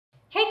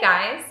Hey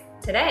guys,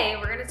 today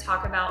we're going to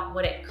talk about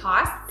what it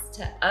costs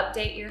to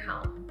update your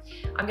home.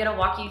 I'm going to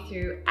walk you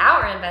through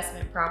our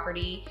investment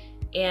property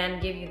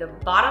and give you the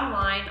bottom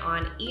line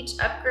on each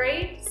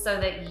upgrade so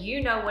that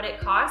you know what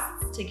it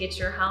costs to get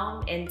your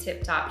home in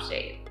tip-top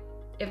shape.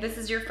 If this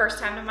is your first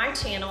time to my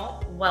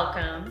channel,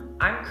 welcome.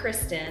 I'm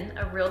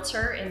Kristin, a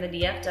realtor in the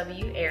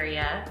DFW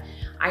area.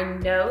 I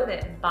know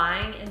that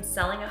buying and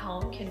selling a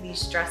home can be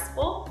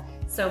stressful,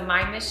 so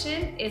my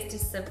mission is to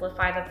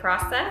simplify the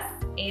process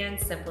and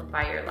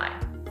simplify your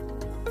life.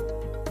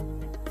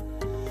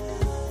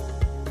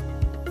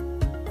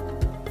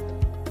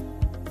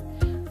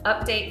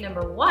 Update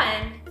number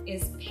one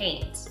is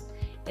paint.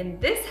 In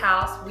this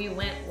house, we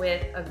went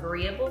with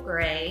agreeable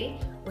gray,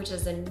 which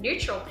is a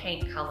neutral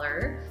paint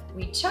color.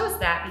 We chose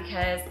that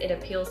because it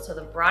appeals to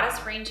the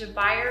broadest range of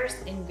buyers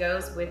and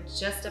goes with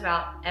just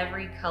about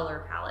every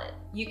color palette.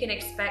 You can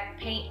expect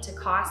paint to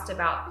cost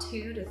about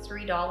 $2 to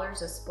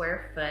 $3 a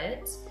square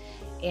foot,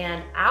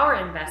 and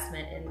our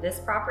investment in this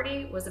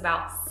property was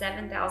about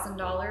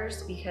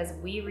 $7,000 because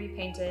we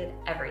repainted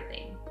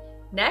everything.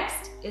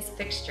 Next is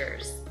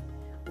fixtures.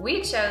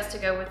 We chose to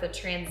go with a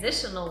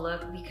transitional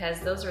look because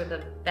those are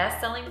the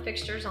best-selling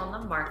fixtures on the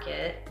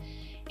market.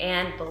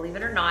 And believe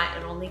it or not,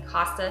 it only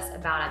cost us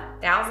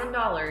about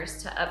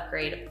 $1,000 to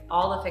upgrade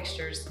all the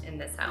fixtures in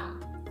this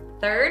home.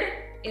 Third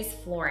is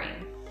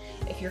flooring.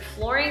 If your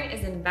flooring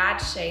is in bad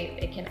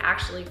shape, it can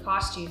actually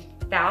cost you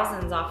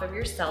thousands off of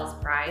your sales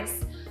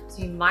price.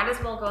 So you might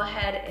as well go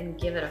ahead and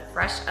give it a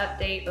fresh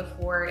update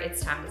before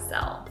it's time to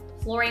sell.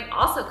 Flooring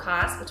also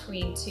costs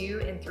between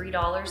 $2 and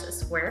 $3 a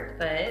square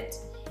foot.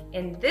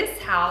 In this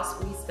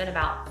house, we spent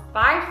about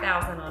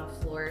 $5,000 on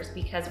floors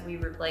because we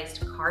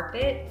replaced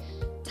carpet,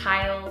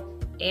 tile,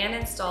 and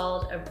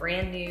installed a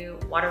brand new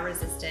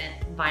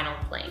water-resistant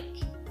vinyl plank.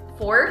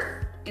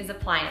 Fourth is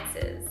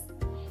appliances.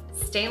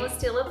 Stainless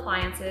steel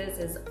appliances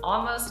is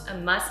almost a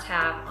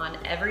must-have on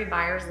every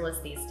buyer's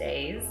list these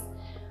days.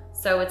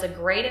 So it's a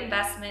great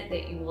investment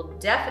that you will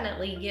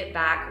definitely get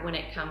back when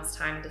it comes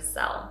time to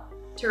sell.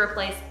 To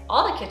replace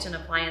all the kitchen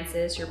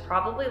appliances, you're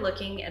probably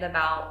looking at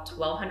about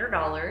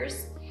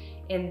 $1,200.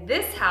 In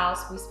this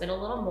house, we spent a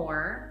little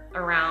more,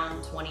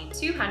 around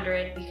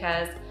 $2,200,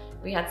 because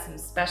we had some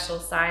special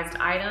sized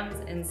items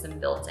and some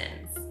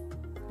built-ins.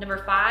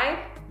 Number 5,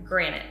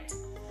 granite.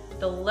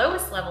 The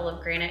lowest level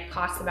of granite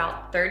costs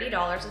about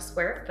 $30 a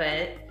square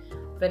foot,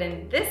 but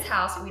in this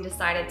house, we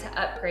decided to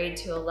upgrade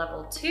to a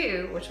level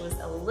 2, which was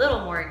a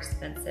little more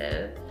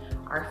expensive.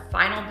 Our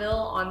final bill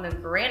on the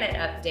granite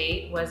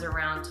update was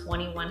around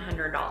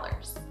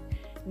 $2,100.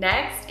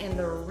 Next, and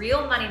the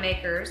real money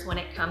makers when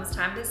it comes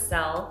time to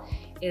sell,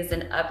 is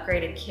an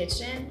upgraded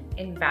kitchen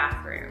and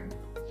bathroom.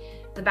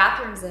 The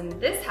bathrooms in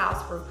this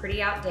house were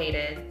pretty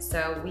outdated,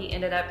 so we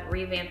ended up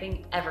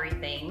revamping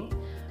everything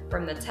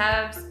from the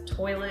tubs,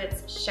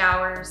 toilets,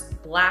 showers,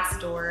 glass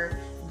door,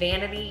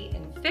 vanity,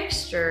 and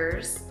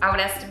fixtures. I would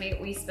estimate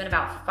we spent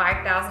about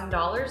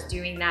 $5,000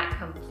 doing that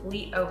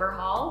complete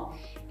overhaul.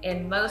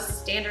 In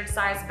most standard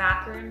size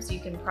bathrooms,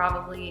 you can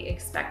probably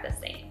expect the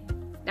same.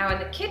 Now in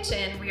the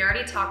kitchen, we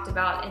already talked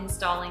about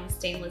installing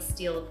stainless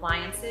steel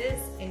appliances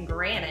and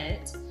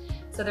granite.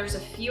 So there's a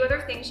few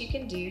other things you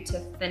can do to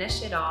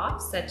finish it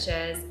off, such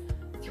as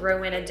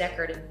throw in a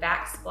decorative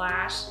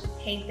backsplash,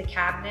 paint the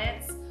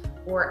cabinets,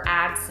 or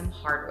add some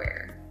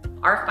hardware.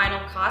 Our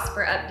final cost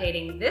for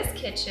updating this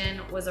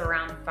kitchen was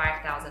around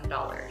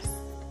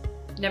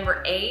 $5,000.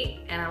 Number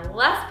 8, and a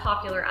less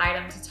popular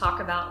item to talk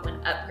about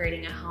when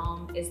upgrading a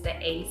home, is the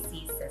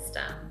AC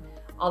system.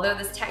 Although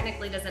this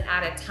technically doesn't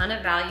add a ton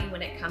of value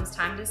when it comes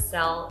time to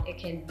sell, it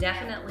can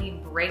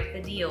definitely break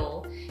the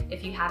deal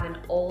if you have an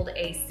old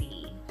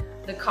AC.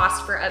 The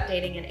cost for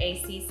updating an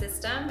AC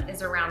system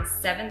is around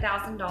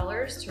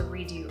 $7,000 to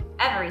redo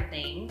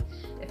everything.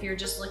 If you're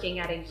just looking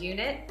at a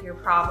unit, you're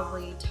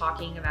probably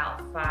talking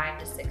about $5,000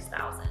 to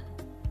 $6,000.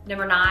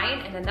 Number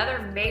 9, and another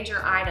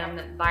major item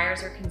that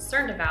buyers are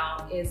concerned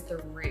about, is the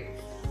roof.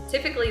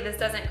 Typically, this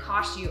doesn't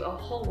cost you a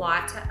whole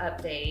lot to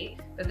update,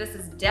 but this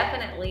is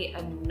definitely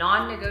a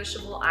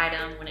non-negotiable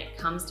item when it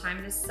comes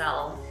time to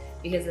sell,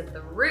 because if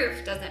the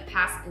roof doesn't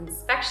pass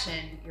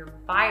inspection, your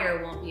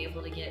buyer won't be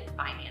able to get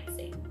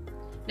financing.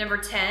 Number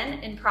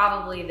 10, and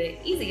probably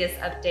the easiest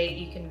update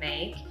you can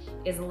make,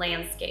 is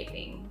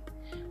landscaping.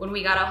 When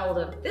we got a hold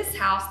of this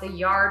house, the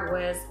yard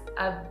was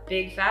a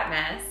big fat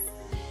mess.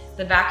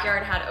 The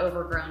backyard had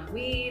overgrown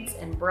weeds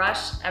and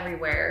brush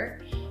everywhere.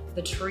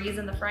 The trees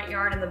in the front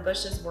yard and the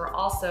bushes were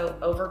also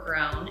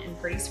overgrown and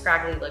pretty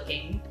scraggly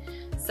looking.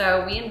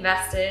 So we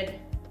invested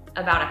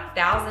about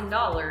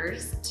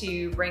 $1,000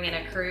 to bring in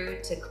a crew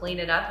to clean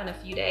it up in a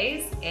few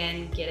days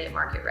and get it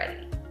market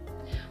ready.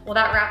 Well,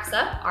 that wraps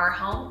up our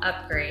home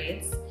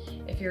upgrades.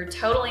 If you're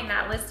totaling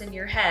that list in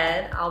your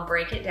head, I'll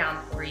break it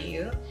down for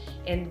you.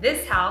 In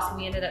this house,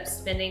 we ended up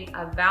spending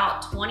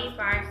about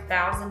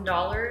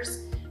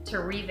 $25,000 to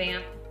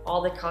revamp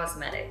all the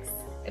cosmetics.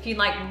 If you'd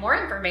like more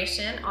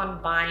information on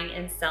buying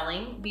and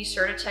selling, be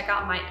sure to check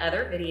out my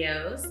other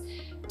videos.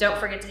 Don't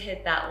forget to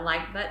hit that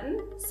like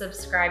button,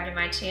 subscribe to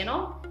my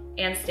channel,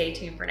 and stay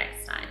tuned for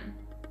next time.